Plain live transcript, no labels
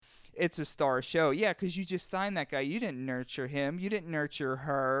it's a star show. Yeah, because you just signed that guy. You didn't nurture him. You didn't nurture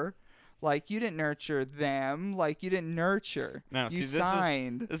her. Like, you didn't nurture them. Like, you didn't nurture. Now, You see,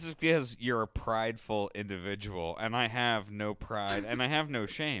 signed. this is because you're a prideful individual, and I have no pride, and I have no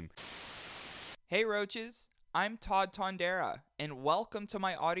shame. Hey, Roaches. I'm Todd Tondera, and welcome to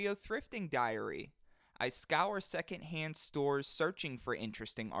my audio thrifting diary. I scour secondhand stores searching for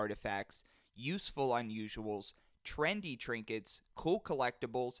interesting artifacts, useful unusuals, trendy trinkets, cool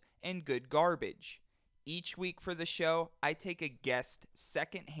collectibles, and good garbage. Each week for the show, I take a guest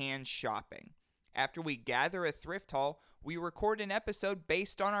secondhand shopping. After we gather a thrift haul, we record an episode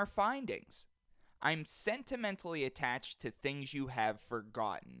based on our findings. I'm sentimentally attached to things you have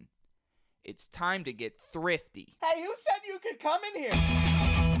forgotten. It's time to get thrifty. Hey, who said you could come in here?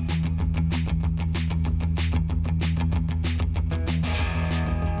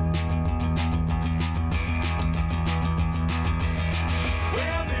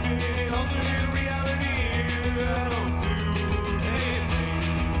 Well, living in an alternate reality, I don't do anything.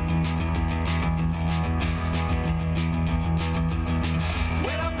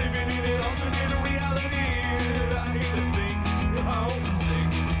 When I'm living in an alternate reality, I hate to think, I only sing.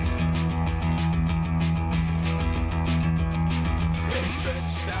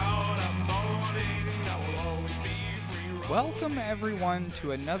 Stretched out, I'm moaning, I will always be free. Welcome, everyone,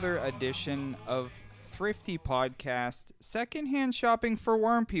 to another edition of Thrifty Podcast, Secondhand Shopping for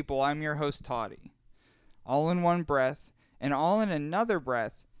Worm People. I'm your host, Toddy. All in one breath, and all in another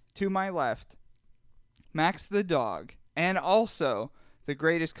breath, to my left, Max the dog, and also the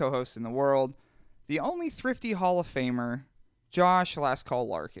greatest co-host in the world, the only Thrifty Hall of Famer, Josh Last Call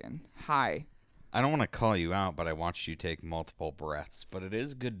Larkin. Hi. I don't want to call you out, but I watched you take multiple breaths, but it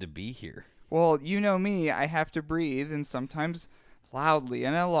is good to be here. Well, you know me, I have to breathe, and sometimes loudly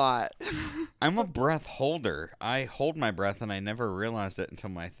and a lot. I'm a breath holder. I hold my breath, and I never realized it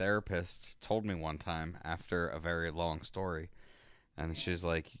until my therapist told me one time after a very long story. And she's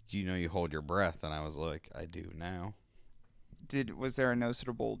like, you know you hold your breath? And I was like, I do now. Was there a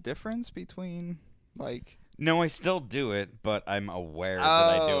noticeable difference between, like... No, I still do it, but I'm aware that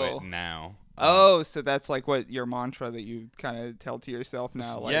I do Oh. it now. So that's like what your mantra that you kind of tell to yourself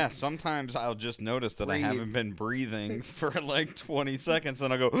now. Like, Yeah, sometimes I'll just notice that breathe. I haven't been breathing for like 20 seconds,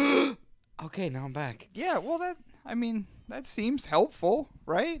 then I'll go, okay, now I'm back. Yeah, well, that seems helpful,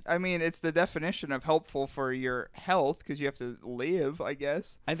 right? I mean, it's the definition of helpful for your health because you have to live, I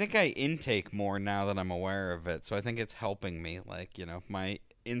guess. I think I intake more now that I'm aware of it, so I think it's helping me. Like, my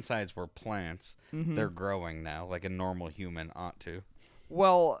insides were plants. Mm-hmm. They're growing now, like a normal human ought to.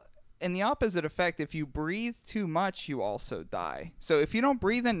 Well, in the opposite effect, if you breathe too much, you also die. So if you don't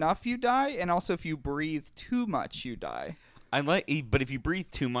breathe enough, you die, and also if you breathe too much, you die. But if you breathe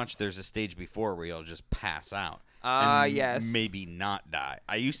too much, there's a stage before where you'll just pass out. And Yes. maybe not die.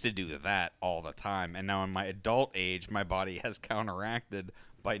 I used to do that all the time, and now in my adult age, my body has counteracted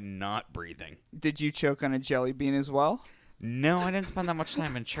by not breathing. Did you choke on a jelly bean as well? No, I didn't spend that much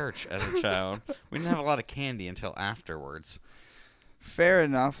time in church as a child. We didn't have a lot of candy until afterwards. Fair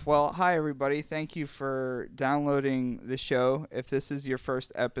enough. Well, hi, everybody. Thank you for downloading the show. If this is your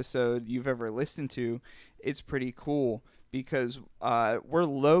first episode you've ever listened to, it's pretty cool because we're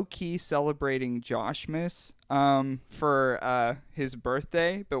low-key celebrating Joshmas for his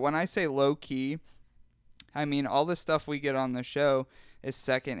birthday. But when I say low-key, I mean all the stuff we get on the show is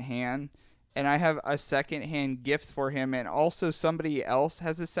secondhand. And I have a secondhand gift for him, and also somebody else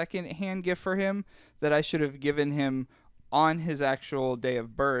has a secondhand gift for him that I should have given him on his actual day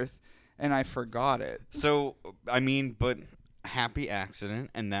of birth, and I forgot it. So, but happy accident,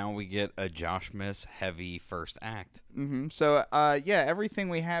 and now we get a Joshmas heavy first act. Mm-hmm. So, everything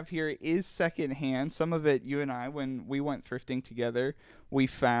we have here is secondhand. Some of it you and I, when we went thrifting together, we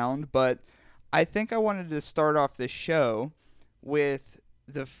found. But I think I wanted to start off the show with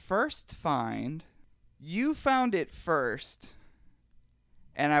the first find. You found it first,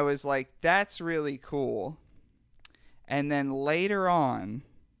 and I was like, that's really cool. And then later on,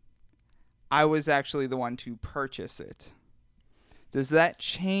 I was actually the one to purchase it. Does that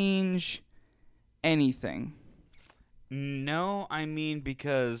change anything? No,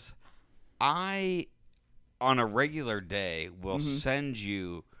 because I, on a regular day, will send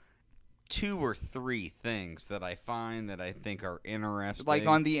you 2 or 3 things that I find that I think are interesting. Like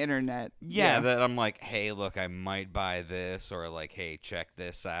on the internet. Yeah, that I'm like, hey, look, I might buy this, or like, hey, check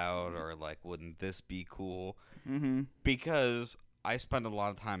this out, or like, wouldn't this be cool? Mm-hmm. Because I spend a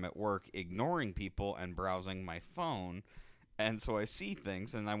lot of time at work ignoring people and browsing my phone, and so I see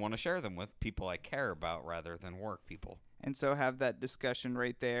things and I want to share them with people I care about rather than work people. And so have that discussion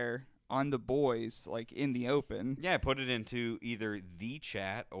right there on the boys, like in the open. Yeah, I put it into either the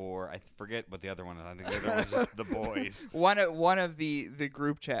chat or I forget what the other one is. I think the other one is just the boys. One of the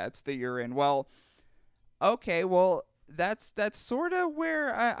group chats that you're in. Well, okay, well that's sort of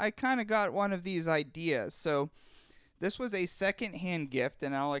where I kind of got one of these ideas. So this was a secondhand gift,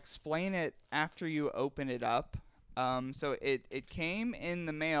 and I'll explain it after you open it up. So it came in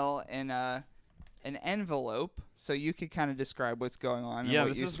the mail in an envelope, so you could kind of describe what's going on. Yeah, and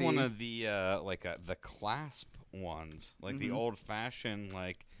what this you is see. one of the the clasp ones, like the old fashioned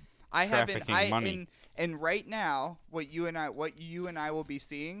like. I haven't. trafficking money. And right now, what you and I will be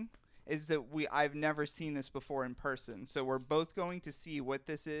seeing is that I've never seen this before in person. So we're both going to see what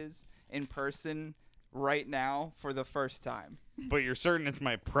this is in person right now for the first time. But you're certain it's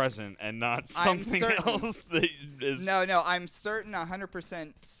my present and not I'm something certain. else that is. No, I'm certain,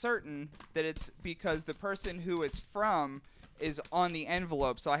 100% certain that it's because the person who it's from is on the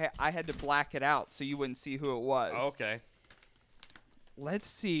envelope. So I had to black it out so you wouldn't see who it was. Okay. Let's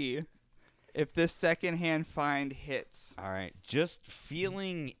see if this secondhand find hits. All right. Just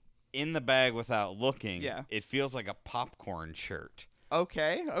feeling in the bag without looking. Yeah. It feels like a popcorn shirt.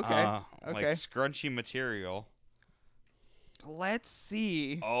 Okay. Like scrunchy material. Let's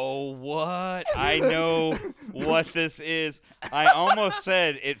see. Oh, what? I know what this is. I almost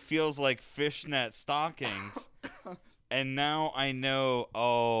said it feels like fishnet stockings. And now I know,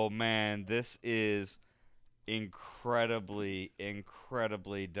 oh, man, this is incredibly,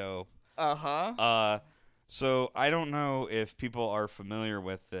 incredibly dope. Uh-huh. So I don't know if people are familiar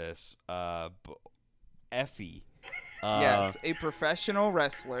with this, but Effie. Yes, a professional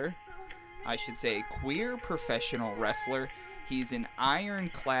wrestler. I should say a queer professional wrestler. He's an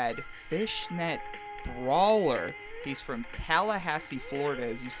ironclad fishnet brawler. He's from Tallahassee, Florida,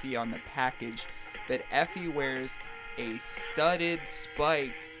 as you see on the package. But Effie wears a studded,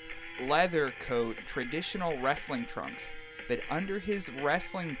 spiked leather coat, traditional wrestling trunks. But under his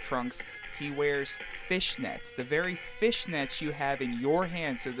wrestling trunks, he wears fishnets, the very fishnets you have in your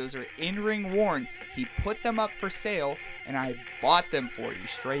hand. So those are in-ring worn. He put them up for sale, and I bought them for you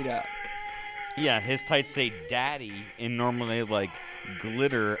straight up. Yeah, his tights say daddy in normally like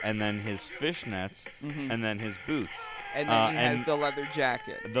glitter, and then his fishnets, and then his boots. And then he has the leather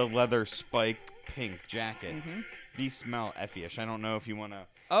jacket. The leather spiked pink jacket. These smell Effie-ish. I don't know if you want to...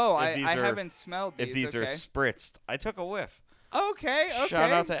 Oh, I haven't smelled these. If these are spritzed. I took a whiff. Okay. Shout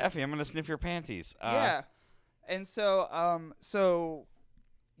out to Effie. I'm going to sniff your panties. Yeah. And so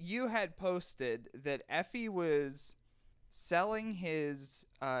you had posted that Effie was selling his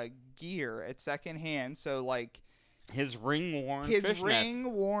gear at secondhand. So, like... His ring-worn His fishnets.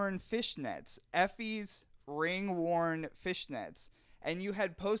 ring-worn fishnets. Effie's ring-worn fishnets. And you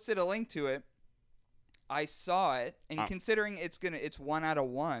had posted a link to it. I saw it, and considering it's 1 out of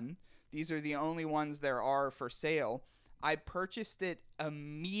 1, these are the only ones there are for sale. I purchased it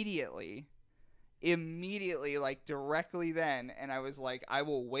immediately, like directly then, and I was like, I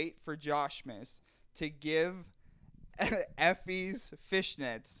will wait for Joshmas to give Effie's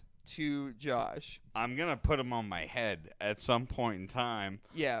fishnets to Josh. I'm going to put them on my head at some point in time.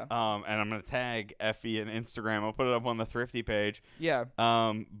 Yeah. And I'm going to tag Effie on Instagram. I'll put it up on the Thrifty page. Yeah.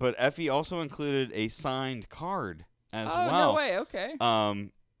 But Effie also included a signed card as well. Oh, no way. Okay.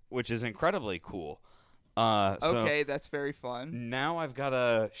 Which is incredibly cool. Okay, that's very fun. Now I've got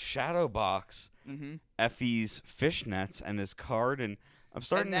a shadow box Mm-hmm. Effie's fishnets and his card, and I'm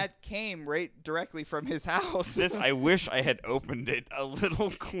starting And that came right directly from his house. I wish I had opened it a little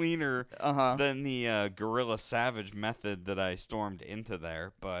cleaner than the Gorilla Savage method that I stormed into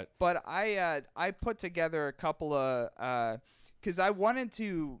there. But I put together a couple of because I wanted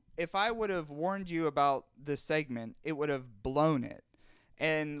to. If I would have warned you about the segment, it would have blown it.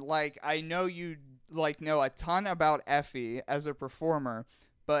 And like I know you know a ton about Effie as a performer.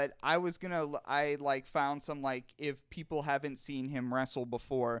 But I found some, like, if people haven't seen him wrestle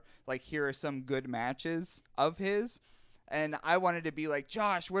before, like, here are some good matches of his. And I wanted to be like,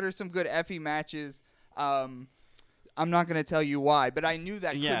 Josh, what are some good Effie matches? I'm not going to tell you why, but I knew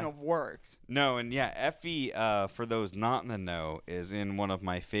that couldn't have worked. No, and yeah, Effie, for those not in the know, is in one of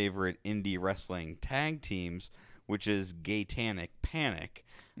my favorite indie wrestling tag teams, which is Gaytanic Panic,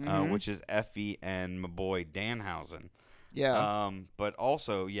 which is Effie and my boy Danhausen. Yeah. But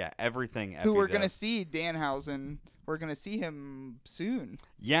also, everything Effie who we're does. going to see, Danhausen. We're going to see him soon.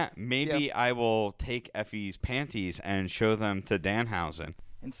 Yeah, maybe I will take Effie's panties and show them to Danhausen.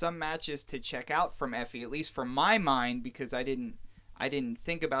 And some matches to check out from Effie, at least from my mind, because I didn't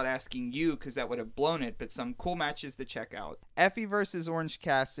think about asking you because that would have blown it, but some cool matches to check out. Effie versus Orange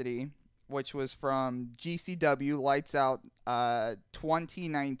Cassidy which was from GCW Lights Out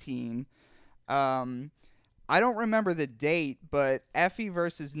 2019. I don't remember the date, but Effie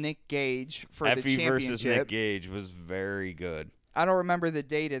versus Nick Gage for the Effie championship. versus Nick Gage was very good. I don't remember the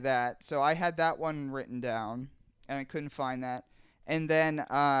date of that, so I had that one written down, and I couldn't find that. And then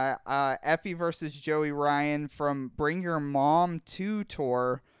Effie versus Joey Ryan from Bring Your Mom 2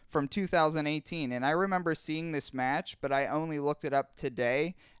 tour from 2018. And I remember seeing this match, but I only looked it up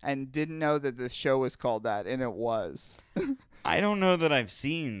today and didn't know that the show was called that, and it was. I don't know that I've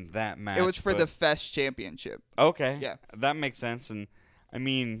seen that match. It was for but- the Fest Championship. Okay. Yeah. That makes sense. And I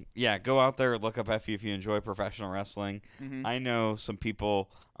mean, yeah, go out there, look up Effie if you enjoy professional wrestling. Mhm. I know some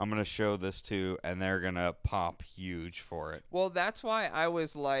people I'm going to show this to, and they're going to pop huge for it. Well, that's why I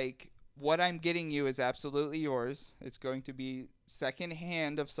was like, what I'm getting you is absolutely yours. It's going to be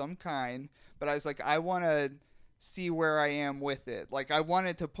secondhand of some kind. But I was like, I want to see where I am with it. Like, I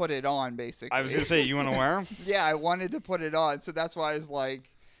wanted to put it on, basically. I was going to say, you want to wear them? Yeah, I wanted to put it on. So that's why I was like,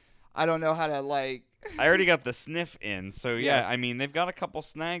 I don't know how to, like... I already got the sniff in. So, yeah, Yeah. I mean, they've got a couple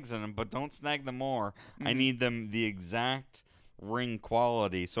snags in them, but don't snag them more. I Mhm. need them the exact ring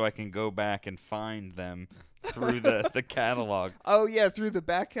quality so I can go back and find them through the catalog. Oh, yeah, through the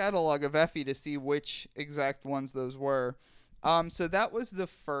back catalog of Effie to see which exact ones those were. So that was the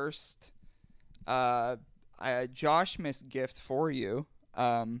first Josh Miss gift for you.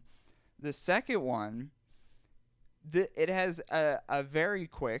 The second one, it has a very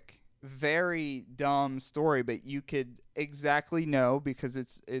quick, very dumb story, but you could exactly know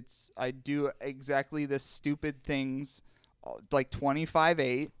because I do exactly the stupid things like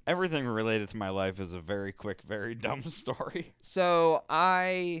 25/8. Everything related to my life is a very quick, very dumb story. So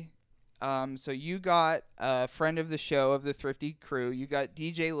so you got a friend of the show of the Thrifty Crew. You got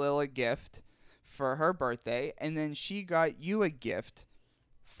DJ Lil a gift for her birthday, and then she got you a gift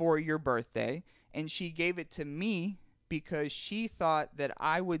for your birthday, and she gave it to me because she thought that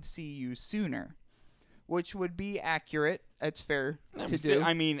I would see you sooner, which would be accurate. It's fair to do.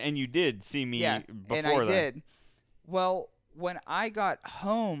 I mean, and you did see me Yeah, before and I that. did. Well, when I got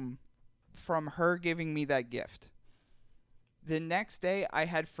home from her giving me that gift, the next day I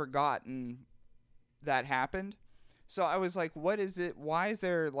had forgotten that happened. So I was like, what is it? Why is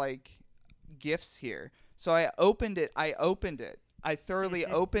there like gifts here? So I opened it. I thoroughly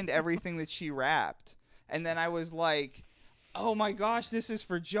opened everything that she wrapped. And then I was like, oh my gosh, this is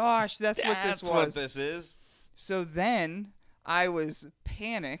for Josh. That's what this was. That's what this is. So then I was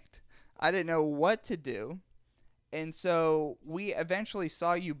panicked. I didn't know what to do. And so we eventually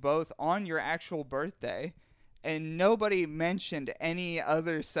saw you both on your actual birthday, and nobody mentioned any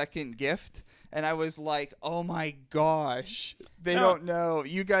other second gift. And I was like, oh my gosh, they No. don't know.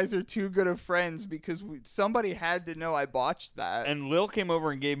 You guys are too good of friends because somebody had to know I botched that. And Lil came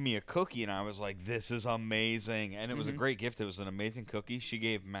over and gave me a cookie, and I was like, this is amazing. And it was a great gift. It was an amazing cookie. She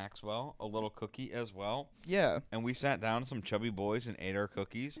gave Maxwell a little cookie as well. Yeah. And we sat down, some chubby boys, and ate our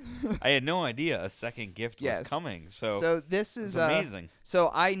cookies. I had no idea a second gift was Yes. coming. So, So this is it's amazing.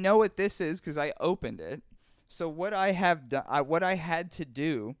 So I know what this is because I opened it. So what I have done, what I had to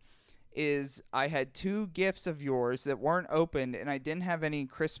do, is I had two gifts of yours that weren't opened, and I didn't have any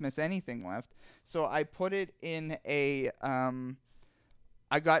Christmas anything left. So I put it in a.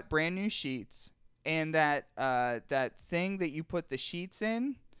 I got brand new sheets, and that thing that you put the sheets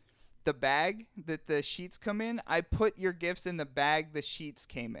in, the bag that the sheets come in. I put your gifts in the bag the sheets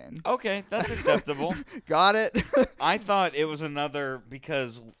came in. Okay, that's acceptable. Got it? I thought it was another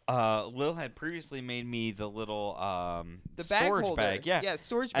because Lil had previously made me the little The bag storage holder. bag. Yeah. Yeah,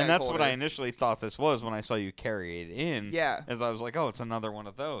 storage bag And that's holder. what I initially thought this was when I saw you carry it in. Yeah. As I was like, oh, it's another one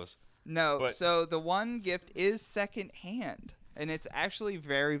of those. No, But- so the one gift is second hand, and it's actually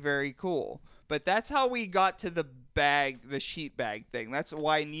very, very cool. But that's how we got to the bag, the sheet bag thing. That's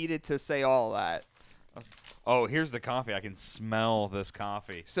why I needed to say all that. Oh, here's the coffee. I can smell this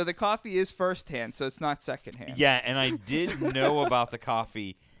coffee. So the coffee is first hand, so it's not second hand. Yeah, and I did know about the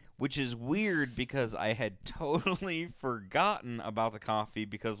coffee, which is weird because I had totally forgotten about the coffee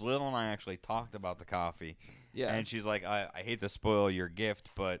because Lil and I actually talked about the coffee. Yeah. And she's like, I hate to spoil your gift,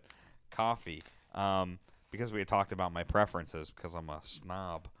 but coffee. Because we had talked about my preferences because I'm a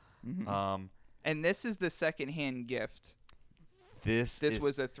snob. And this is the second hand gift. This This is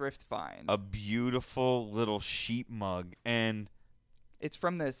was a thrift find. a beautiful little sheep mug, and It's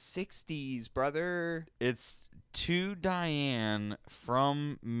from the 60s, brother. it's to Diane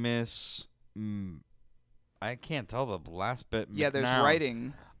from Miss. I can't tell the last bit. Yeah, there's McNown.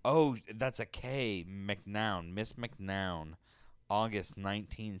 writing. Oh, that's a K. McNown. Miss McNown. August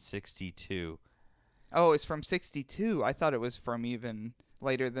 1962. Oh, it's from 62. I thought it was from even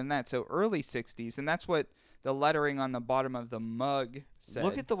later than that. So early 60s, and that's what the lettering on the bottom of the mug said.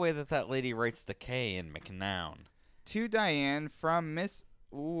 Look at the way that lady writes the K in McNown. To Diane from Miss.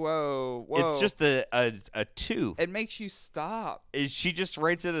 Whoa. It's just a 2. It makes you stop. She just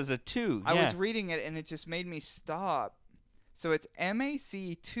writes it as a 2. I yeah. was reading it and it just made me stop. So it's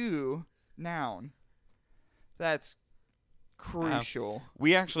MAC2 noun. That's crucial.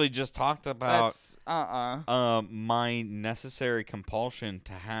 We actually just talked about That's my necessary compulsion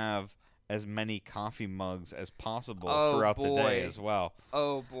to have as many coffee mugs as possible Oh, throughout the day boy. as well.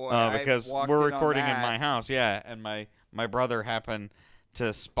 Oh boy. Because I walked we're in on recording in that. my house, yeah, and my brother happened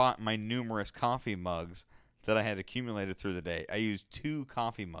to spot my numerous coffee mugs that I had accumulated through the day. I used 2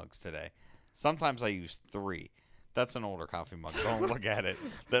 coffee mugs today. Sometimes I use 3. That's an older coffee mug. Don't look at it.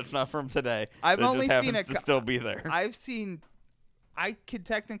 That's not from today. I've that only just seen happens a to still be there. I could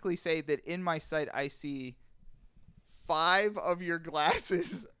technically say that in my sight I see 5 of your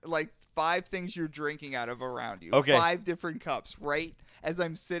glasses, like 5 things you're drinking out of around you. Okay. 5 different cups, right as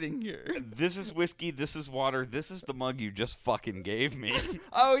I'm sitting here. This is whiskey. This is water. This is the mug you just fucking gave me.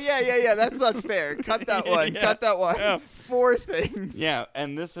 Oh, yeah. That's not fair. Cut that one. Yeah. Cut that one. Yeah. 4 things. Yeah,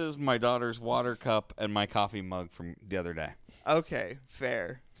 and this is my daughter's water cup and my coffee mug from the other day. Okay,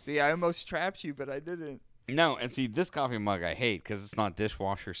 fair. See, I almost trapped you, but I didn't. No, and see, this coffee mug I hate because it's not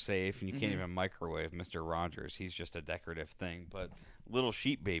dishwasher safe and you Mm-hmm. can't even microwave Mr. Rogers. He's just a decorative thing. But little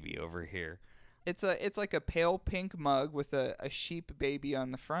sheep baby over here. It's like a pale pink mug with a sheep baby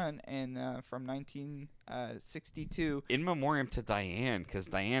on the front, and from 1962. In memoriam to Diane, because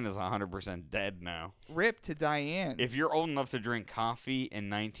Diane is 100% dead now. Rip to Diane. If you're old enough to drink coffee in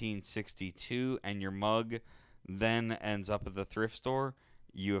 1962 and your mug then ends up at the thrift store,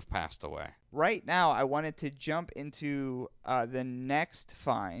 you have passed away. Right now, I wanted to jump into the next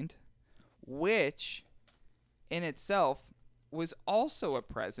find, which in itself was also a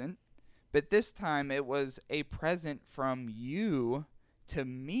present, but this time it was a present from you to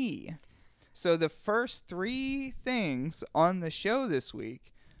me. So the first 3 things on the show this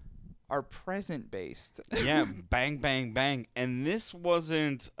week are present based. Yeah, bang, bang, bang. And this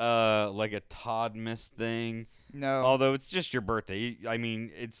wasn't like a Toddmas thing. No. Although it's just your birthday. I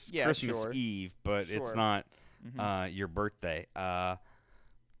mean, it's Yeah, Christmas sure. Eve, but it's Sure. not your birthday.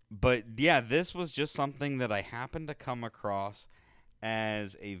 But yeah, this was just something that I happened to come across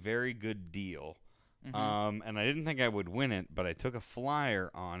as a very good deal. And I didn't think I would win it, but I took a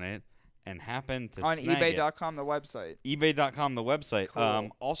flyer on it and happened to On snag it. eBay.com, the website. eBay.com, the website. Cool.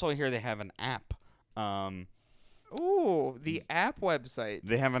 Also, here they have an app. Ooh, the app website.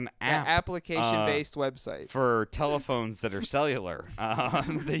 They have an The app application-based website. for telephones that are cellular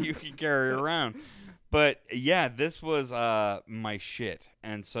that you can carry around. But yeah, this was my shit,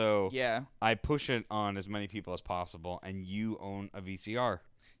 and so Yeah. I push it on as many people as possible. And you own a VCR.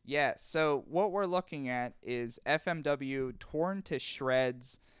 Yeah, so what we're looking at is FMW Torn to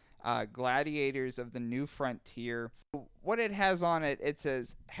Shreds, Gladiators of the New Frontier. What it has on it, it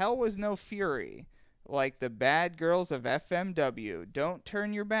says, Hell was no fury, like the bad girls of FMW. Don't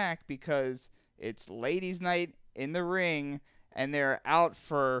turn your back because it's ladies' night in the ring and they're out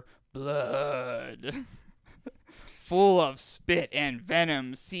for blood. Full of spit and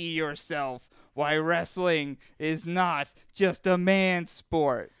venom, see yourself why wrestling is not just a man's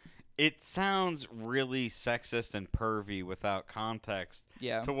sport. It sounds really sexist and pervy without context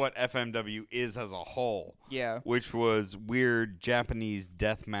Yeah. to what FMW is as a whole, Yeah. which was weird Japanese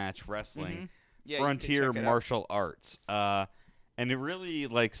deathmatch wrestling, Yeah, you can frontier check it out. martial arts. And it really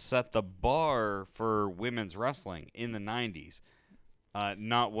like set the bar for women's wrestling in the 90s.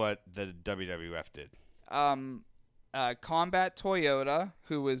 Not what the WWF did. Combat Toyota,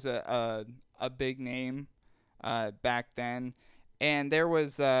 who was a big name back then, and there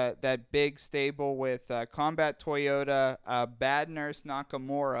was that big stable with Combat Toyota, Bad Nurse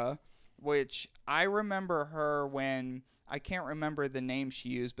Nakamura, which I remember her when I can't remember the name she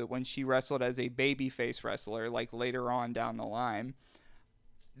used, but when she wrestled as a babyface wrestler, like later on down the line.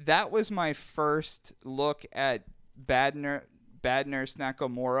 That was my first look at Bad Nurse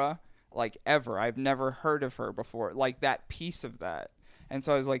Nakamura, like ever. I've never heard of her before, like that piece of that. And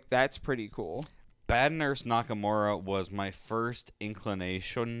so I was like, that's pretty cool. Bad Nurse Nakamura was my first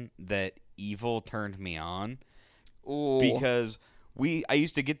inclination that evil turned me on. Ooh. Because I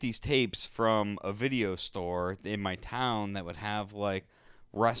used to get these tapes from a video store in my town that would have like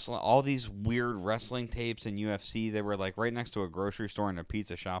wrestling, all these weird wrestling tapes in UFC. They were like right next to a grocery store and a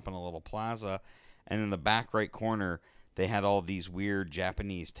pizza shop in a little plaza, and in the back right corner they had all these weird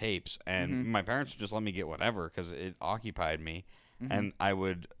Japanese tapes, and my parents would just let me get whatever because it occupied me, and I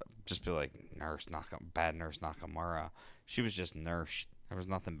would just be like, Bad Nurse Nakamura. She was just Nurse. There was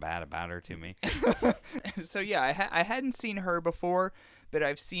nothing bad about her to me. So yeah, I hadn't seen her before, but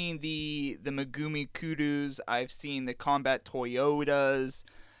I've seen the Megumi Kudus. I've seen the Combat Toyotas.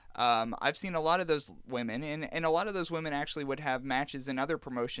 I've seen a lot of those women, and a lot of those women actually would have matches in other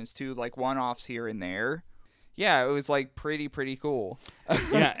promotions too, like one-offs here and there. Yeah, it was like pretty cool.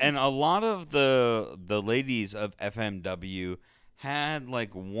 Yeah, and a lot of the ladies of FMW had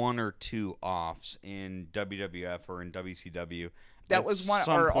like one or two offs in WWF or in WCW. That at was one,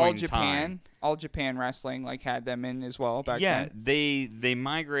 some or point in time. All Japan Wrestling like had them in as well back Yeah, then. they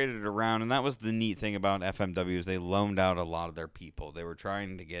migrated around, and that was the neat thing about FMW is they loaned out a lot of their people. They were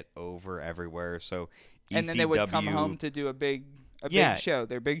trying to get over everywhere, so ECW, And then they would come home to do a big show.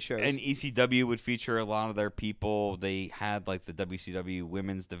 Their big shows. and ECW would feature a lot of their people. They had like the WCW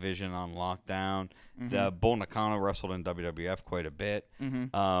women's division on lockdown. The Bull Nakano wrestled in WWF quite a bit,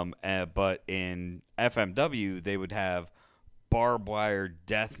 but in FMW they would have barbed wire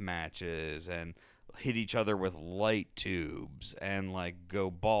death matches and hit each other with light tubes and like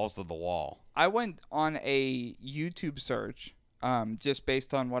go balls to the wall. I went on a YouTube search, just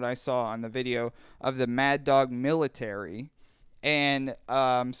based on what I saw on the video of the Mad Dog Military, and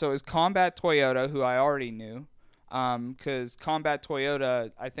so it was Combat Toyota, who I already knew, because Combat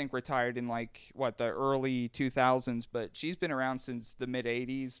Toyota I think retired in like the early 2000s, but she's been around since the mid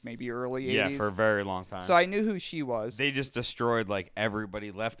 80s, maybe early 80s. Yeah, for a very long time. So I knew who she was. They just destroyed like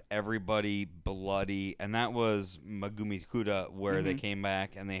everybody, left everybody bloody, and that was Megumi Kuda, where they came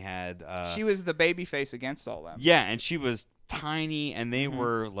back and they had. She was the baby face against all them. Yeah, and she was tiny, and they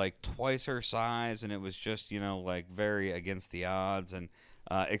were like twice her size, and it was just like very against the odds, and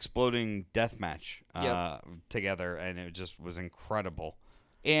exploding death match together, and it just was incredible.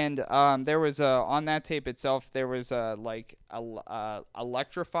 And there was on that tape itself, there was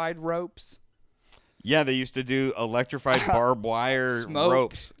electrified ropes. Yeah, they used to do electrified barbed wire Smoke,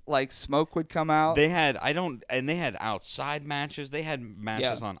 ropes. Like smoke would come out. They had they had outside matches. They had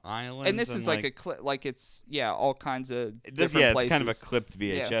matches on islands. And this is like a clip, like it's all kinds of different it's places. kind of a clipped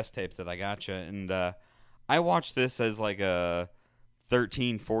VHS tape that I gotcha, and I watched this as like a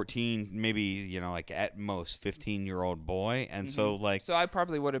 13, 14, maybe like at most 15-year-old boy, and so I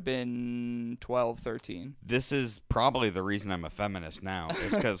probably would have been 12, 13. This is probably the reason I'm a feminist now,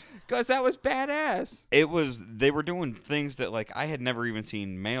 is because that was badass. They were doing things that like I had never even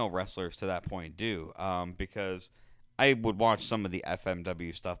seen male wrestlers to that point do, because I would watch some of the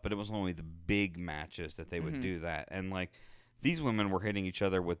FMW stuff, but it was only the big matches that they would do that, and like these women were hitting each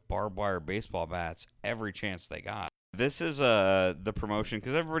other with barbed wire baseball bats every chance they got. This is the promotion,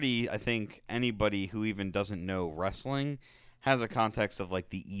 because I think anybody who even doesn't know wrestling has a context of like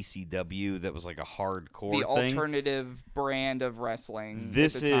the ECW that was like a hardcore The thing. alternative brand of wrestling.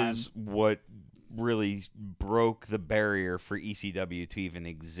 This at the time. is what really broke the barrier for ECW to even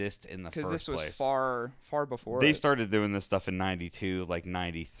exist in the first place. Because this was far before. They started doing this stuff in 92, like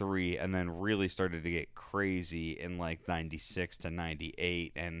 93, and then really started to get crazy in like 96 to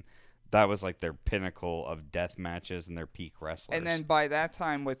 98, and that was like their pinnacle of death matches and their peak wrestlers. And then by that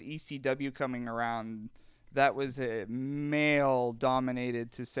time, with ECW coming around, that was a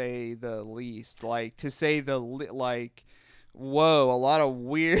male-dominated, to say the least. Like, whoa, a lot of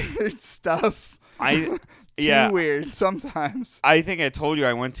weird stuff. Too weird sometimes. I think I told you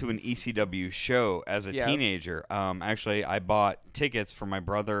I went to an ECW show as a teenager. Actually, I bought tickets for my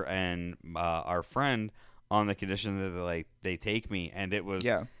brother and our friend on the condition that they take me, and it was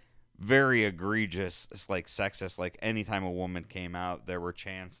very egregious. It's like sexist. Like anytime a woman came out, there were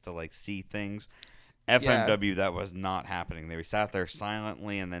chants to like see things. FMW, that was not happening. They sat there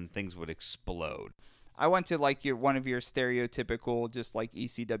silently, and then things would explode. I went to like one of your stereotypical just like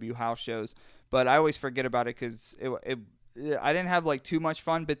ECW house shows, but I always forget about it because I didn't have like too much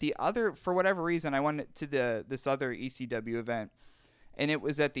fun. But for whatever reason, I went to this other ECW event, and it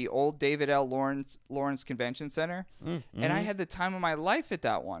was at the old David L. Lawrence Convention Center, and I had the time of my life at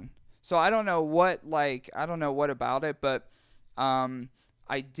that one. So I don't know what about it, but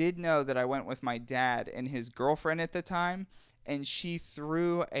I did know that I went with my dad and his girlfriend at the time, and she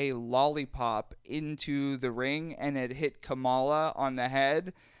threw a lollipop into the ring, and it hit Kamala on the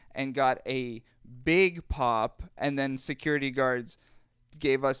head and got a big pop, and then security guards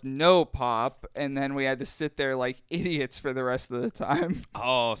gave us no pop, and then we had to sit there like idiots for the rest of the time.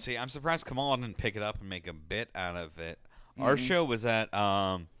 Oh, see, I'm surprised Kamala didn't pick it up and make a bit out of it. Our show was at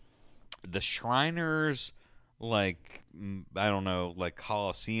the Shriners, like, I don't know, like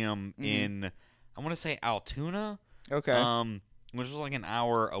Coliseum in, I want to say Altoona. Okay. Which was like an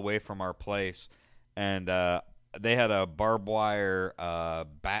hour away from our place, and they had a barbed wire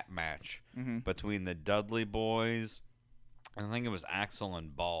bat match between the Dudley Boys I think it was Axel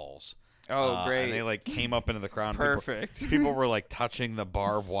and Balls. Oh, great. And they like came up into the crowd. Perfect. People were like touching the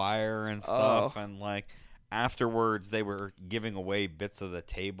barbed wire and stuff, and like afterwards they were giving away bits of the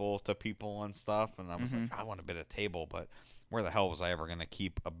table to people and stuff. And I was like, I want a bit of table, but where the hell was I ever going to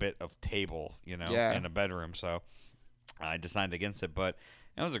keep a bit of table, in a bedroom? So I decided against it, but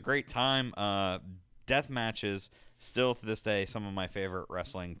it was a great time. Death matches, still to this day, some of my favorite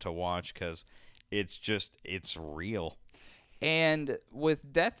wrestling to watch because it's real. And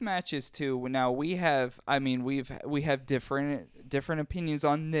with death matches too, now we have different opinions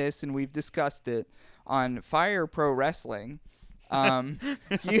on this, and we've discussed it on Fire Pro Wrestling.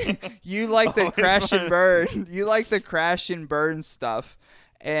 You like the crash and burn, you like the crash and burn stuff,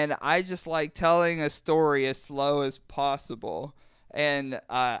 and I just like telling a story as slow as possible. And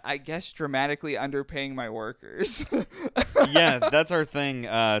I guess dramatically underpaying my workers. Yeah, that's our thing.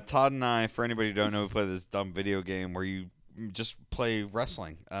 Todd and I, for anybody who don't know, we play this dumb video game where you just play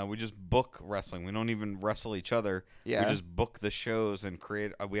wrestling. We just book wrestling. We don't even wrestle each other. Yeah. We just book the shows and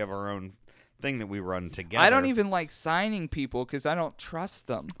create. We have our own thing that we run together. I don't even like signing people because I don't trust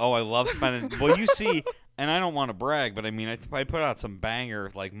them. Oh, I love spending. Well, you see, and I don't want to brag, but I mean, I put out some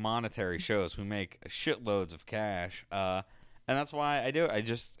banger like monetary shows. We make shitloads of cash, and that's why I do it. I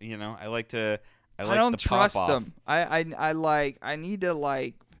just, I like to. I don't the trust pop-off. them. I need to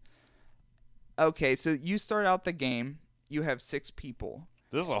like. Okay, so you start out the game. You have 6 people.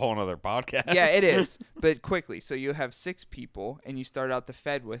 This is a whole other podcast. Yeah, it is. But quickly, so you have 6 people, and you start out the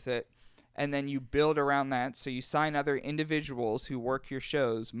Fed with it, and then you build around that. So you sign other individuals who work your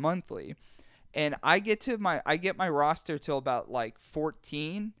shows monthly, and I get my roster till about like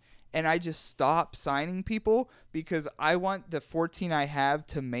 14, and I just stop signing people because I want the 14 I have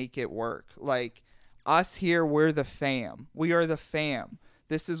to make it work. Like us here, we're the fam. We are the fam.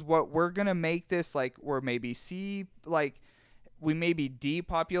 This is what we're gonna make this like. We're maybe we may be D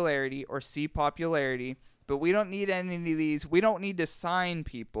popularity or C popularity, but we don't need any of these. We don't need to sign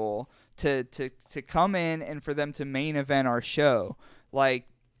people to come in and for them to main event our show. Like,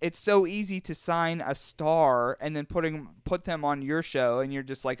 it's so easy to sign a star and then put them on your show, and you're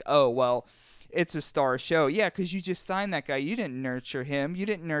just like, oh well, it's a star show. Yeah, because you just signed that guy. You didn't nurture him. You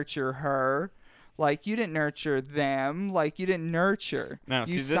didn't nurture her. Like, you didn't nurture them. Like, you didn't nurture. No, you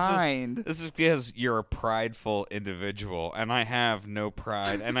see, signed. This is because you're a prideful individual, and I have no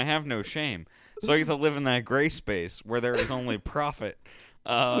pride, and I have no shame. So I get to live in that gray space where there is only profit.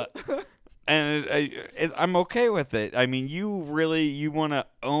 And I'm okay with it. I mean, you want to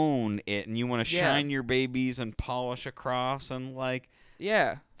own it, and you want to shine your babies and polish across, and, like,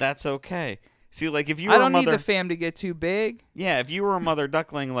 Yeah. that's okay. See, like, if you were I don't a mother, need the fam to get too big. yeah, if you were a mother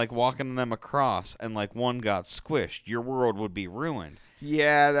duckling, like, walking them across, and, like, one got squished, your world would be ruined.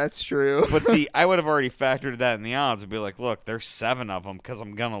 Yeah, that's true. But see, I would have already factored that in the odds and be like, look, there's 7 of them because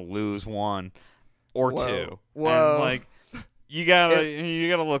I'm gonna lose 1 or 2. Whoa. And like, you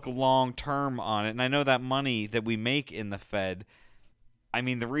gotta look long term on it. And I know that money that we make in the Fed. I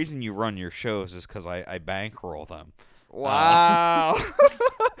mean, the reason you run your shows is because I bankroll them. Wow.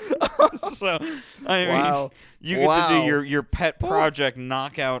 So I mean, you get to do your pet project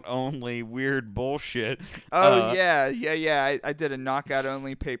knockout only weird bullshit. Oh yeah. I did a knockout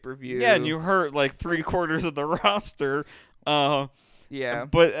only pay-per-view. Yeah, and you hurt like 3/4 of the roster. Yeah.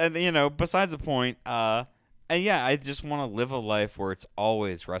 But besides the point, and yeah, I just want to live a life where it's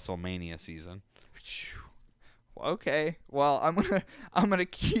always WrestleMania season. Okay. Well, I'm gonna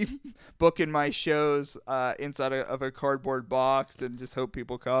keep booking my shows inside of a cardboard box and just hope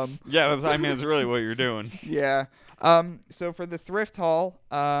people come. Yeah, it's really what you're doing. Yeah. So for the thrift haul,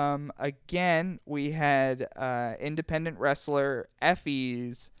 again we had independent wrestler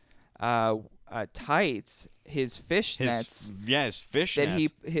Effie's tights, his fishnets. His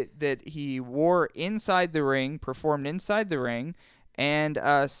fishnets that he wore inside the ring, performed inside the ring, and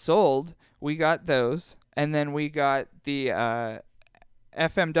sold. We got those, and then we got the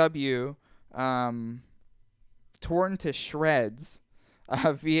FMW torn to shreds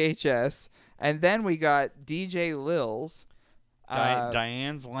VHS, and then we got DJ Lil's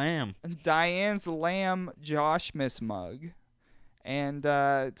Diane's Lamb Josh Miss mug, and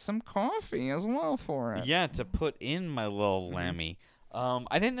some coffee as well for it. Yeah, to put in my little lammy.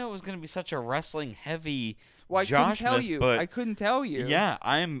 I didn't know it was going to be such a wrestling heavy. Well, Josh I couldn't tell you. Yeah,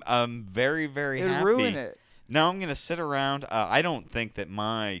 I'm very, very happy. It'd ruin it. Now I'm going to sit around. I don't think that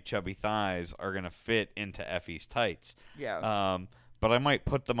my chubby thighs are going to fit into Effie's tights. Yeah. But I might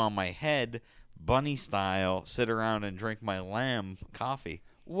put them on my head, bunny style, sit around and drink my lamb coffee.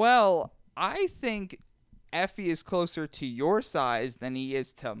 Well, I think Effie is closer to your size than he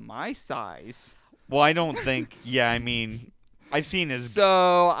is to my size. Well, I don't think. Yeah, I mean, I've seen his.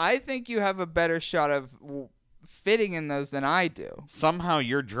 So I think you have a better shot of fitting in those than I do. Somehow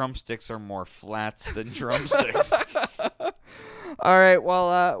your drumsticks are more flats than drumsticks. All right,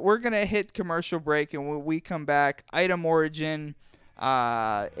 well, we're going to hit commercial break, and when we come back, Item Origin,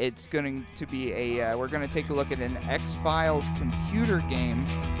 it's going to be we're going to take a look at an X-Files computer game.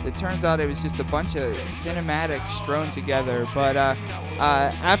 It turns out it was just a bunch of cinematics strewn together. But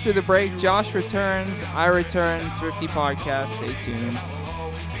after the break, Josh returns, I return, Thrifty Podcast, stay tuned.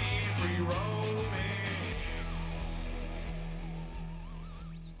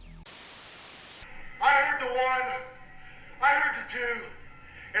 I heard the one, I heard the two,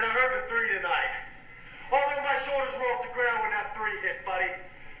 and I heard the three tonight. Although my shoulders were off the ground when that three hit, buddy.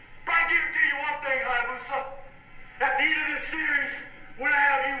 But I guarantee you one thing, Hayabusa. At the end of this series, when I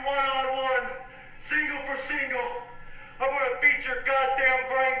have you one-on-one, single for single, I'm gonna beat your goddamn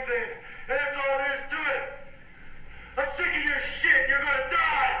brains in. And that's all there is to it. I'm sick of your shit. You're gonna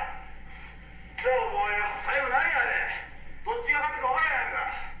die. So, boy, 最後何やねん。どっちが勝つか分からへんが。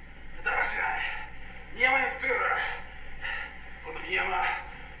だらしない。新山につくから。この新山、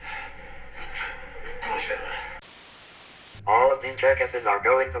殺してやる。All of these jackasses are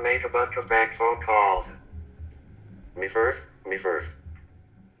going to make a bunch of bank phone calls. Me first, me first.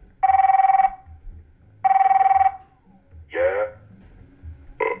 Yeah.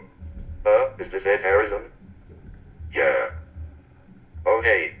 Is this Ed Harrison? Yeah. Oh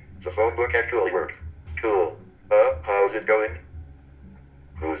hey, the phone book actually worked. Cool. How's it going?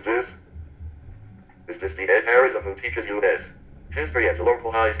 Who's this? Is this the Ed Harrison who teaches you this history at the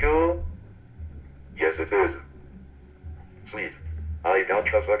local high school? Yes it is. Sweet. I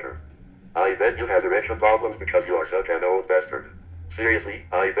gotcha fucker. I bet you have erection problems because you are such an old bastard. Seriously,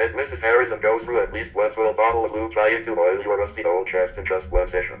 I bet Mrs. Harrison goes through at least one full bottle of lube trying to oil your rusty old shaft in just one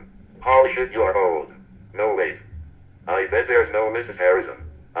session. Holy shit, you are old. No wait. I bet there's no Mrs. Harrison.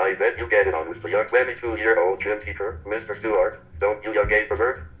 I bet you get it on with the young 22-year-old gym teacher, Mr. Stewart, don't you young gay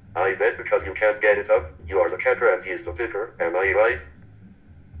pervert? I bet because you can't get it up, you are the catcher and he's the picker, am I right?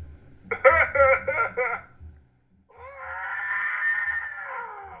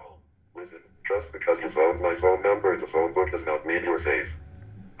 Listen, just because you found my phone number in the phone book does not mean you're safe.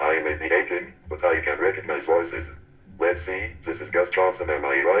 I may be aging, but I can recognize voices. Let's see, this is Gus Johnson, am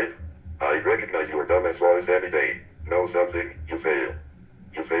I right? I recognize your dumbass voice any day. Know something, you fail.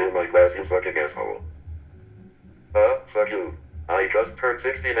 You fail my class, you fucking asshole. Fuck you. I just turned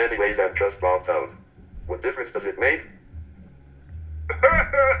 16 anyways and just dropped out. What difference does it make?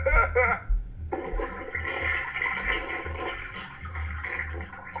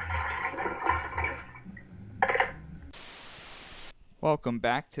 Welcome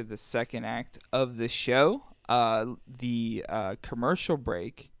back to the second act of the show. The commercial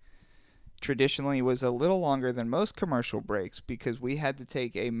break traditionally was a little longer than most commercial breaks because we had to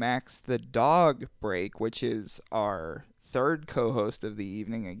take a Max the Dog break, which is our third co-host of the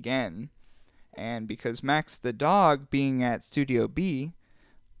evening again. And because Max the Dog being at Studio B,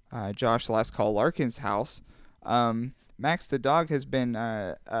 Josh Last Call Larkin's house, Max the Dog has been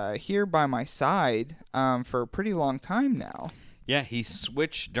here by my side for a pretty long time now. Yeah, he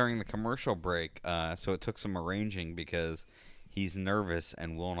switched during the commercial break, so it took some arranging because he's nervous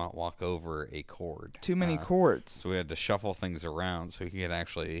and will not walk over a cord. Too many cords. So we had to shuffle things around so he could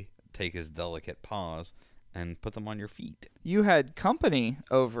actually take his delicate paws and put them on your feet. You had company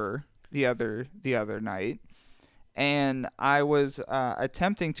over the other night, and I was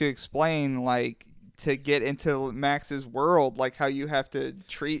attempting to explain, like, to get into Max's world, like how you have to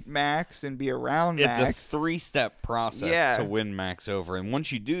treat Max and be around Max. It's a 3-step process to win Max over, and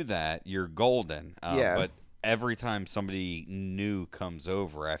once you do that, you're golden. But every time somebody new comes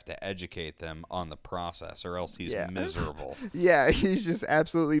over, I have to educate them on the process, or else he's miserable. Yeah, he's just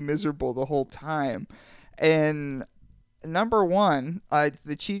absolutely miserable the whole time. And number one,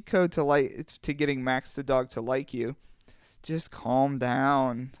 the cheat code to getting Max the Dog to like you. Just calm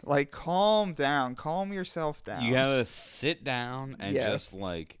down. Like, calm down. Calm yourself down. You gotta sit down and just,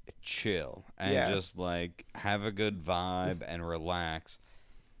 like, chill. And just, like, have a good vibe and relax.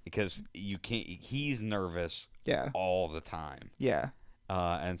 Because you can't... He's nervous all the time. Yeah.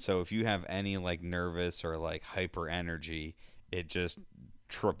 And so if you have any, like, nervous or, like, hyper energy, it just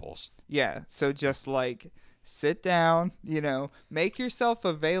triples. Yeah. So just, like, sit down, make yourself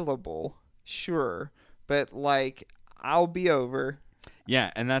available. Sure. But, like... I'll be over. Yeah,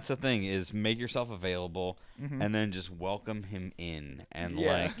 and that's the thing is make yourself available and then just welcome him in. And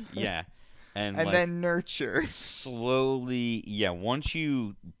and and like, then nurture. slowly, yeah, once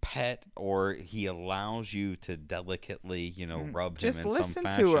you pet or he allows you to delicately, rub him Just in listen some to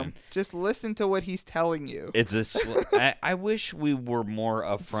fashion. him. Just listen to what he's telling you. It's I wish we were more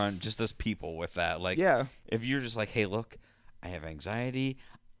upfront just as people with that. Like, Yeah. if you're just like, hey, look, I have anxiety.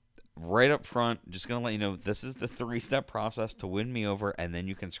 Right up front, just going to let you know, this is the 3-step process to win me over, and then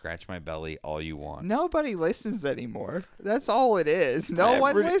you can scratch my belly all you want. Nobody listens anymore. That's all it is. No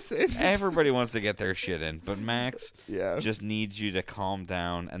one listens. Everybody wants to get their shit in, but Max Yeah. just needs you to calm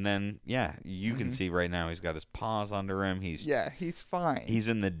down, and then, yeah, you can see right now he's got his paws under him. He's fine. He's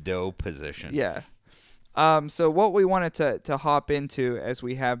in the doe position. Yeah. So what we wanted to hop into, as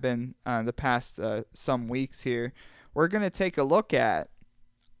we have been the past some weeks here, we're going to take a look at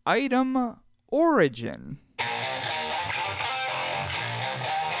item origin.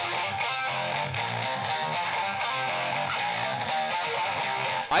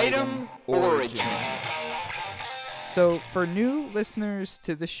 Item origin. So for new listeners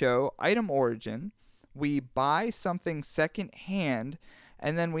to the show, item origin, we buy something secondhand,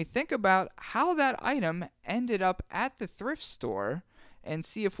 and then we think about how that item ended up at the thrift store and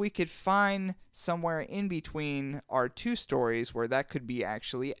see if we could find somewhere in between our two stories where that could be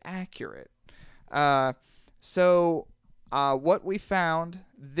actually accurate. So what we found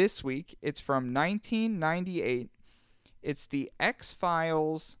this week, it's from 1998. It's the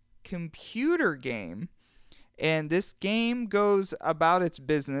X-Files computer game. And this game goes about its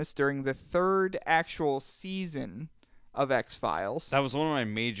business during the third actual season of X-Files. That was one of my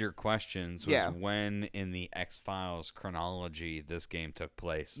major questions, was Yeah. when in the X-Files chronology this game took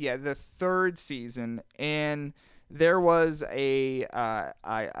place. Yeah, the third season. And there was a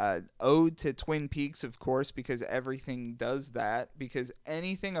ode to Twin Peaks, of course, because everything does that. Because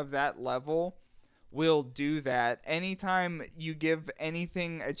anything of that level will do that. Anytime you give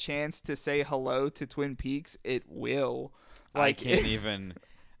anything a chance to say hello to Twin Peaks, it will. I can't even...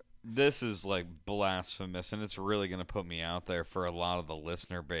 This is like blasphemous, and it's really going to put me out there for a lot of the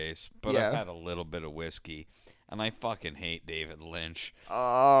listener base. But Yeah. I've had a little bit of whiskey, and I fucking hate David Lynch.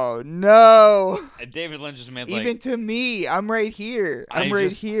 Oh, no. David Lynch has made like... Even to me, I'm right here.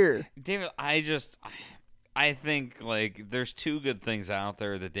 Here. David, I think like there's two good things out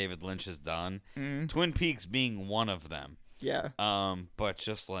there that David Lynch has done. Twin Peaks being one of them. Yeah. But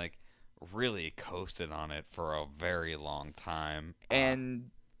just like really coasted on it for a very long time.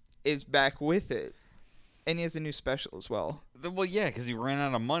 And is back with it. And he has a new special as well. Well, yeah, because he ran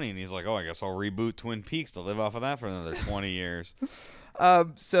out of money, and he's like, oh, I guess I'll reboot Twin Peaks to live off of that for another 20 years.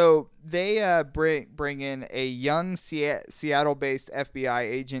 So they bring in a young Seattle-based FBI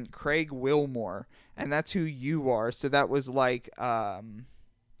agent, Craig Wilmore, and that's who you are. So that was like,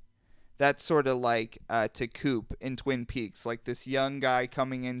 that's sort of like to Coop in Twin Peaks, like this young guy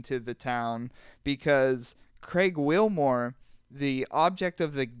coming into the town, because Craig Wilmore, the object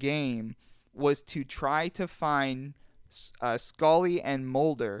of the game, was to try to find Scully and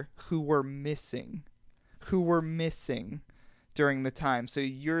Mulder, who were missing during the time. So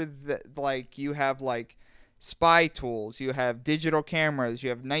you're you have like spy tools, you have digital cameras, you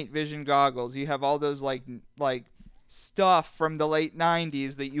have night vision goggles, you have all those like stuff from the late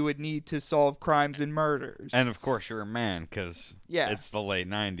 90s that you would need to solve crimes and murders. And of course you're a man, because it's the late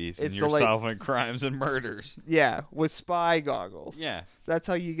 90s, and you're solving crimes and murders. Yeah, with spy goggles. Yeah. That's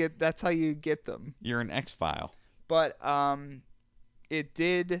how you get them. You're an X-File. But it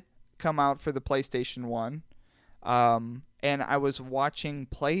did come out for the PlayStation 1. And I was watching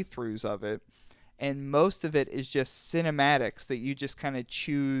playthroughs of it, and most of it is just cinematics that you just kind of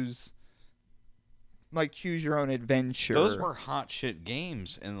choose your own adventure. Those were hot shit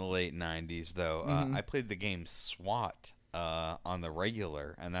games in the late 90s, though. I played the game SWAT on the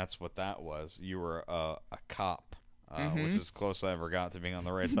regular, and that's what that was. You were a cop, which is close I ever got to being on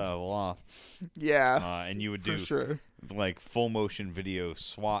the right side of the law. Yeah. And you would do like full motion video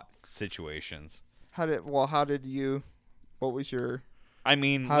SWAT situations. What was your... I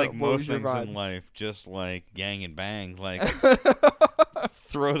mean, like most things in life, just like gang and bang, like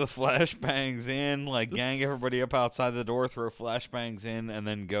throw the flashbangs in, like gang everybody up outside the door, throw flashbangs in, and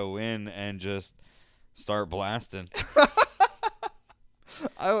then go in and just start blasting.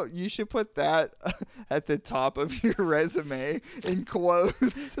 You should put that at the top of your resume in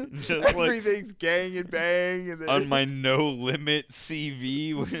quotes. Everything's gang and bang. And on my no limit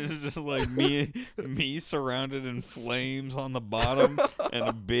CV, which is just like me surrounded in flames on the bottom and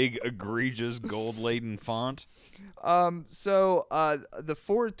a big egregious gold laden font. So the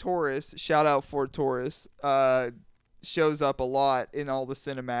Ford Taurus, shout out Ford Taurus, shows up a lot in all the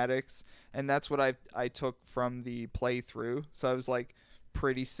cinematics, and that's what I took from the playthrough. So I was like,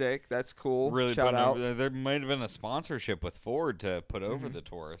 pretty sick. That's cool. Really Shout putting out. over there might have been a sponsorship with Ford to put over the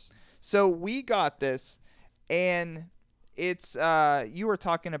Taurus. So we got this, and it's you were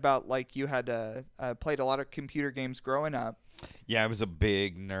talking about like you had played a lot of computer games growing up. Yeah, I was a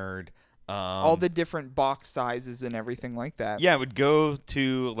big nerd. All the different box sizes and everything like that. Yeah, I would go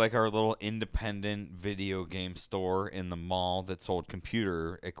to like our little independent video game store in the mall that sold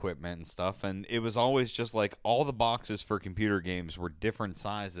computer equipment and stuff, and it was always just like all the boxes for computer games were different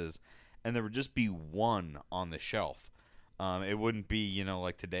sizes, and there would just be one on the shelf. It wouldn't be, you know,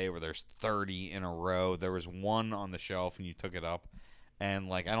 like today where there's 30 in a row. There was one on the shelf, and you took it up, and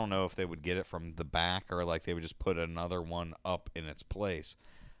like I don't know if they would get it from the back or like they would just put another one up in its place.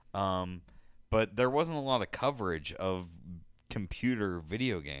 But there wasn't a lot of coverage of computer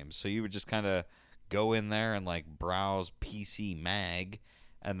video games, so you would just kind of go in there and like browse PC Mag,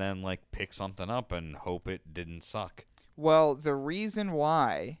 and then like pick something up and hope it didn't suck. Well, the reason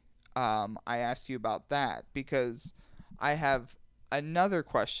why I asked you about that, because I have another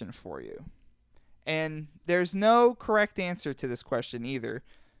question for you. And there's no correct answer to this question either.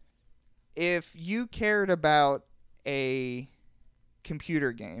 If you cared about a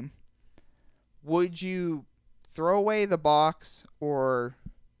computer game, would you throw away the box or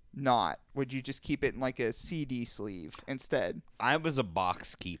not? Would you just keep it in like a CD sleeve instead? I was a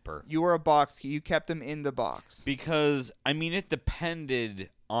box keeper. You were a box. You kept them in the box. Because, I mean, it depended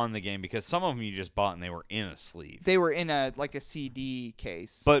on the game, because some of them you just bought and they were in a sleeve. They were in a CD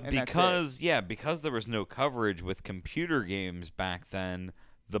case. But and because there was no coverage with computer games back then,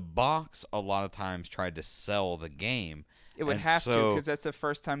 the box a lot of times tried to sell the game. it would and have to, so- because that's the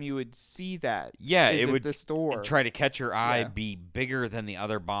first time you would see that. Yeah, is it at would the store. try to catch your eye, Yeah. be bigger than the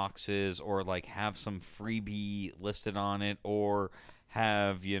other boxes, or like have some freebie listed on it, or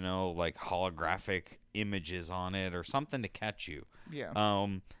have, you know, like holographic images on it or something to catch you. Yeah.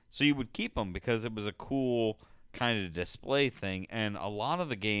 So you would keep them because it was a cool kind of display thing, and a lot of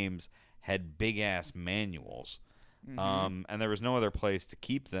the games had big ass manuals. And there was no other place to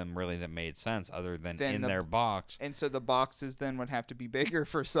keep them really that made sense other than Then in the- their box. And so the boxes then would have to be bigger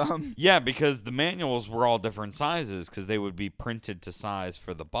for some. Yeah, because the manuals were all different sizes because they would be printed to size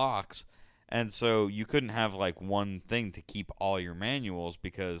for the box. And so you couldn't have like one thing to keep all your manuals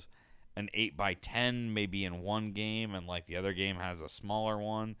because an 8x10 may be in one game and like the other game has a smaller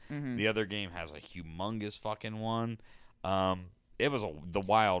one. The other game has a humongous fucking one. It was the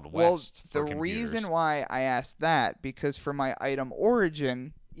Wild West. Well, for the computers. reason why I asked that, because for my item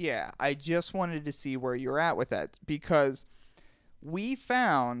origin, yeah, I just wanted to see where you're at with that, because we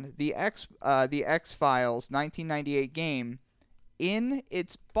found the X-Files 1998 game in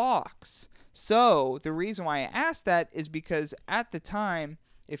its box. So the reason why I asked that is because at the time,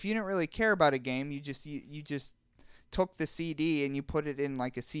 if you didn't really care about a game, you just took the CD and you put it in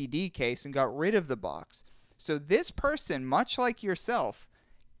like a CD case and got rid of the box. So this person, much like yourself,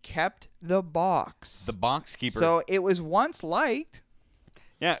 kept the box. The box keeper. So it was once liked.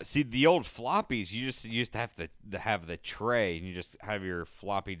 Yeah, see the old floppies, you used to have to have the tray, and you just have your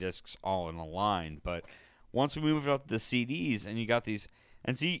floppy disks all in a line. But once we moved up to the CDs, and you got these,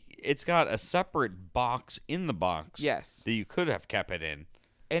 and see, it's got a separate box in the box. Yes. That you could have kept it in.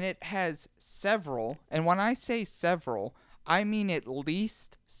 And it has several, and when I say several, I mean at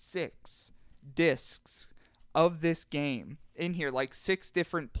least 6 discs of this game in here, like 6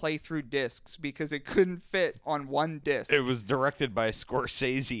 different playthrough discs, because it couldn't fit on one disc. It was directed by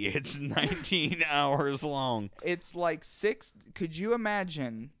Scorsese. It's 19 hours long. It's like 6. Could you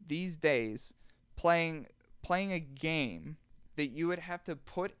imagine these days playing a game that you would have to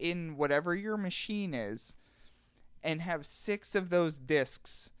put in whatever your machine is and have 6 of those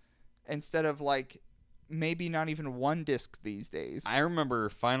discs instead of like maybe not even one disc these days? I remember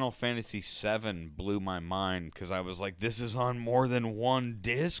Final Fantasy VII blew my mind because I was like, this is on more than one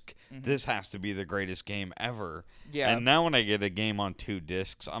disc? This has to be the greatest game ever. Yeah. And now when I get a game on 2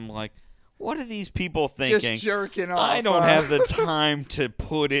 discs, I'm like, what are these people thinking? Just jerking off. I don't have the time to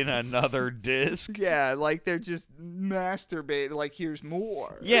put in another disc. Yeah, like they're just masturbating. Like, here's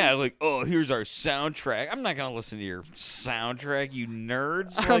more. Yeah, like, oh, here's our soundtrack. I'm not going to listen to your soundtrack, you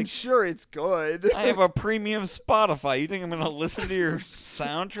nerds. I'm Like, sure it's good. I have a premium Spotify. You think I'm going to listen to your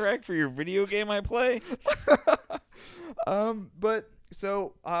soundtrack for your video game I play? But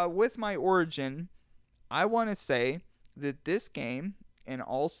so with my origin, I want to say that this game, and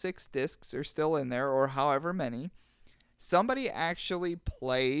all 6 discs are still in there, or however many, somebody actually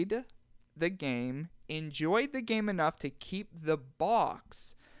played the game, enjoyed the game enough to keep the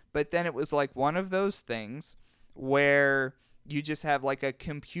box, but then it was like one of those things where you just have like a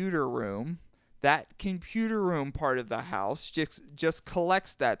computer room that computer room part of the house just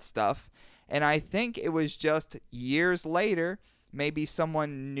collects that stuff. And I think it was just years later, maybe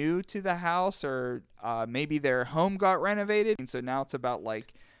someone new to the house, or maybe their home got renovated. And so now it's about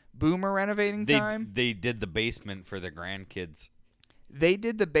like boomer renovating time. They did the basement for the grandkids. They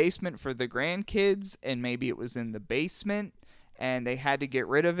did the basement for the grandkids, and maybe it was in the basement, and they had to get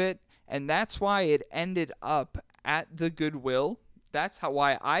rid of it. And that's why it ended up at the Goodwill. That's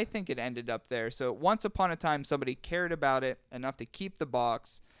why I think it ended up there. So once upon a time, somebody cared about it enough to keep the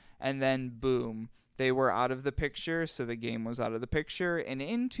box, and then boom, they were out of the picture. So the game was out of the picture and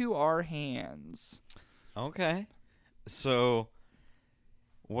into our hands. Okay. So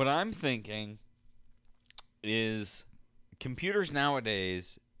what I'm thinking is computers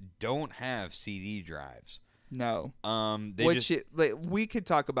nowadays don't have CD drives. No. We could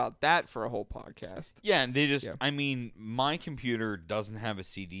talk about that for a whole podcast. Yeah, and I mean, my computer doesn't have a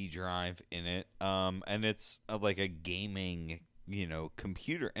CD drive in it. And it's like a gaming,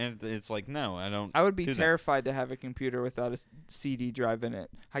 computer, and it's like, no, I don't. I would be terrified to have a computer without a CD drive in it.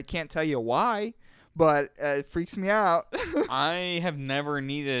 I can't tell you why, but it freaks me out. I have never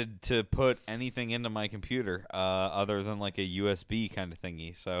needed to put anything into my computer other than like a USB kind of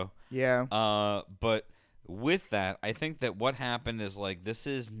thingy. So yeah. But with that, I think that what happened is, like, this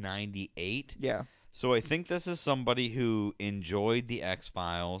is 98. Yeah. So I think this is somebody who enjoyed the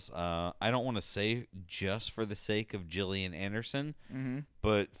X-Files. I don't want to say just for the sake of Gillian Anderson,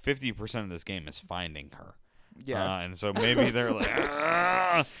 but 50% of this game is finding her. Yeah. And so maybe they're like,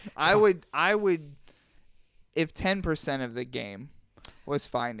 "Ah!" I would, if 10% of the game was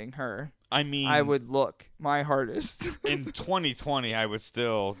finding her, I mean, I would look my hardest. In 2020, I would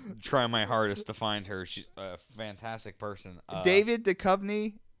still try my hardest to find her. She's a fantastic person. David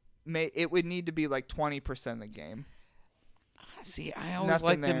Duchovny, it would need to be like 20% of the game. See, I always Nothing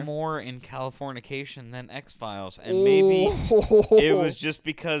liked there. him more in Californication than X-Files. And maybe it was just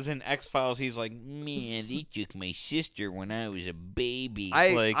because in X-Files he's like, man, they took my sister when I was a baby.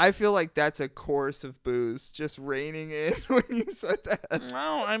 I feel like that's a chorus of boos just raining in when you said that.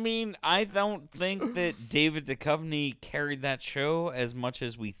 No, I mean, I don't think that David Duchovny carried that show as much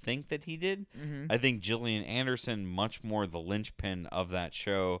as we think that he did. I think Gillian Anderson much more the linchpin of that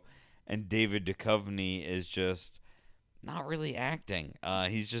show, and David Duchovny is just not really acting.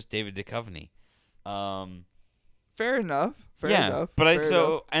 He's just David Duchovny. Fair enough. Fair enough. But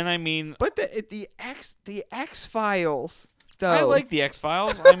But the X-Files, though. I like the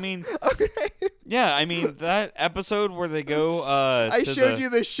X-Files. I mean, okay. Yeah, I mean that episode where they go. I showed you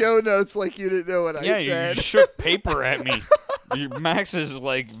the show notes like you didn't know what I said. Yeah, you shook paper at me. Max is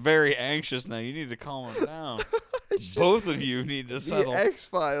like very anxious now. You need to calm him down. Both of you need to settle. The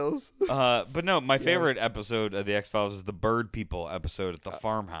X-Files. But no, my favorite episode of the X-Files is the Bird People episode at the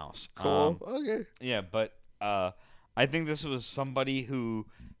farmhouse. Cool. Okay. Yeah, but I think this was somebody who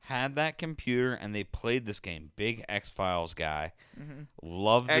had that computer and they played this game. Big X-Files guy.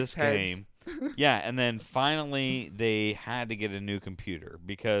 Loved this game. Yeah, and then finally they had to get a new computer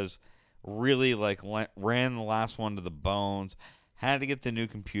because really ran the last one to the bones. Had to get the new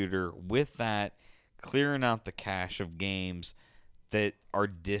computer. With that, clearing out the cache of games that are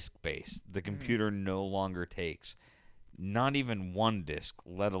disc-based. The computer no longer takes not even one disc,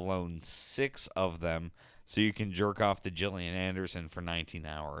 let alone 6 of them, so you can jerk off to Gillian Anderson for 19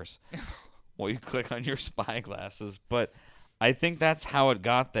 hours while you click on your spy glasses. But I think that's how it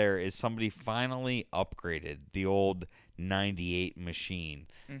got there, is somebody finally upgraded the old 98 machine.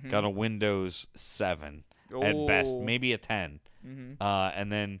 Got a Windows 7 at best, maybe a 10.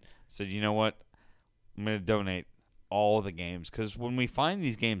 And then said, you know what? I'm going to donate all the games, because when we find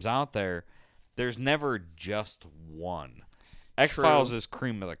these games out there, there's never just one. X-Files is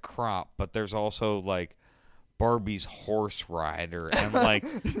cream of the crop, but there's also like Barbie's Horse Rider and like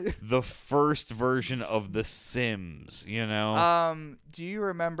the first version of The Sims, you know? Do you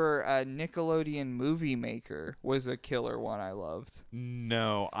remember Nickelodeon Movie Maker was a killer one I loved?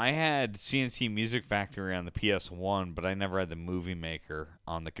 No, I had CNC Music Factory on the PS1, but I never had the Movie Maker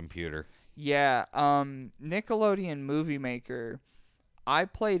on the computer. Yeah, Nickelodeon Movie Maker, I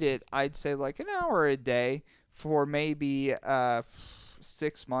played it, I'd say like an hour a day for maybe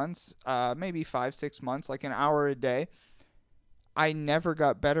 6 months, maybe 5-6 months, like an hour a day. I never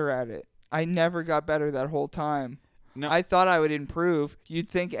got better at it. I never got better that whole time. No. I thought I would improve. You'd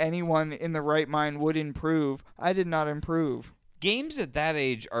think anyone in the right mind would improve. I did not improve. Games at that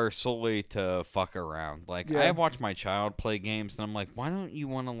age are solely to fuck around. Like, I watch my child play games, and I'm like, why don't you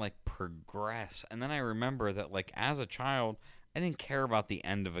want to, like, progress? And then I remember that, like, as a child, I didn't care about the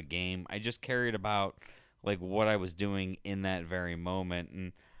end of a game. I just cared about, like, what I was doing in that very moment.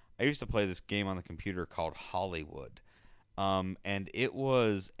 And I used to play this game on the computer called Hollywood. And it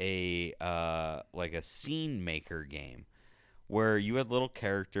was a like a scene maker game where you had little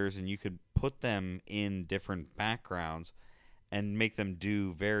characters and you could put them in different backgrounds and make them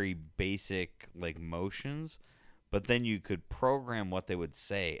do very basic like motions, but then you could program what they would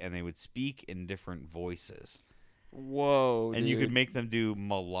say and they would speak in different voices. Whoa, And you dude. could make them do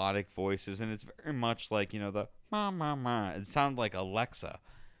melodic voices, and it's very much like, the ma. It sounded like Alexa,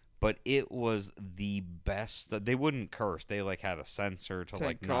 but it was the best. They wouldn't curse. They like had a censor to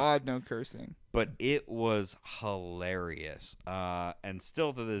Thank not. God, no cursing. But it was hilarious. And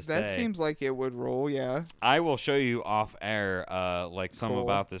still to this That day, seems like it would roll, yeah. I will show you off air like some Cool.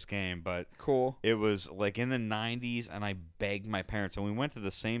 about this game, but Cool. it was like in the 90s, and I begged my parents, and we went to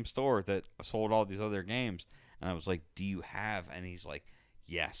the same store that sold all these other games, and I was like, do you have? And he's like,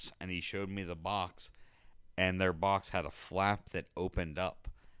 yes. And he showed me the box, and their box had a flap that opened up.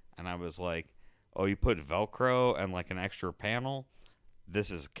 And I was like, oh, you put Velcro and like an extra panel? This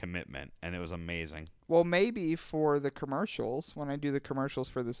is commitment. And it was amazing. Well, maybe for the commercials, when I do the commercials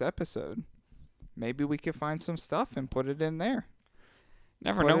for this episode, maybe we could find some stuff and put it in there.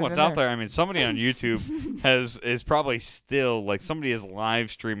 Never Put know it what's in out there. there. I mean, somebody on YouTube is probably still like somebody is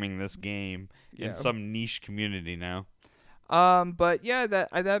live streaming this game Yeah. in some niche community now. But yeah,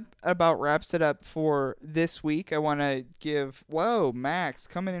 that about wraps it up for this week. I want to give Max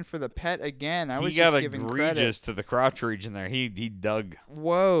coming in for the pet again. I was He got just giving egregious credits. to the crotch region there. He dug.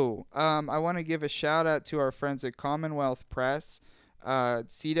 Whoa. I want to give a shout out to our friends at Commonwealth Press,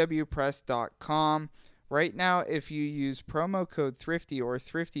 cwpress.com. Right now, if you use promo code Thrifty or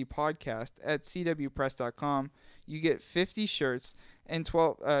Thrifty Podcast at cwpress.com, you get 50 shirts and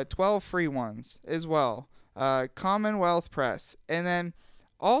 12 free ones as well. Commonwealth Press. And then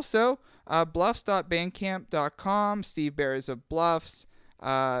also bluffs.bandcamp.com. Steve Bear is of Bluffs.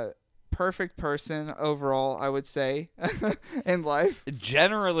 Perfect person overall, I would say, in life.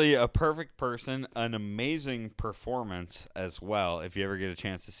 Generally a perfect person, an amazing performance as well, if you ever get a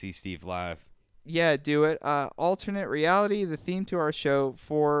chance to see Steve live. Yeah, do it. Alternate reality, the theme to our show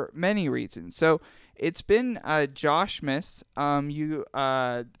for many reasons. So it's been Joshmas. You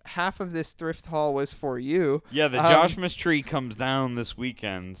half of this thrift haul was for you. Yeah, the Joshmas tree comes down this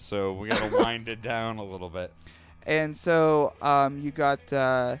weekend, so we got to wind it down a little bit. And so you got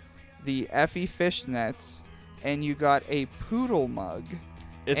the Effie fishnets, and you got a poodle mug.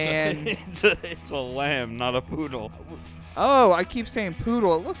 It's a lamb, not a poodle. Oh, I keep saying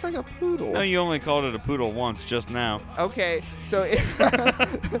poodle. It looks like a poodle. No, you only called it a poodle once just now. Okay, so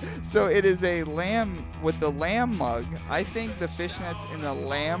so it is a lamb with the lamb mug. I think the fishnets in the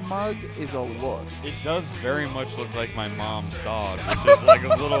lamb mug is a look. It does very much look like my mom's dog, which is like a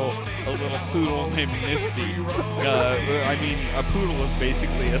little poodle named Misty. I mean, a poodle is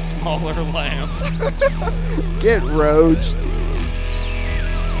basically a smaller lamb. Get roached.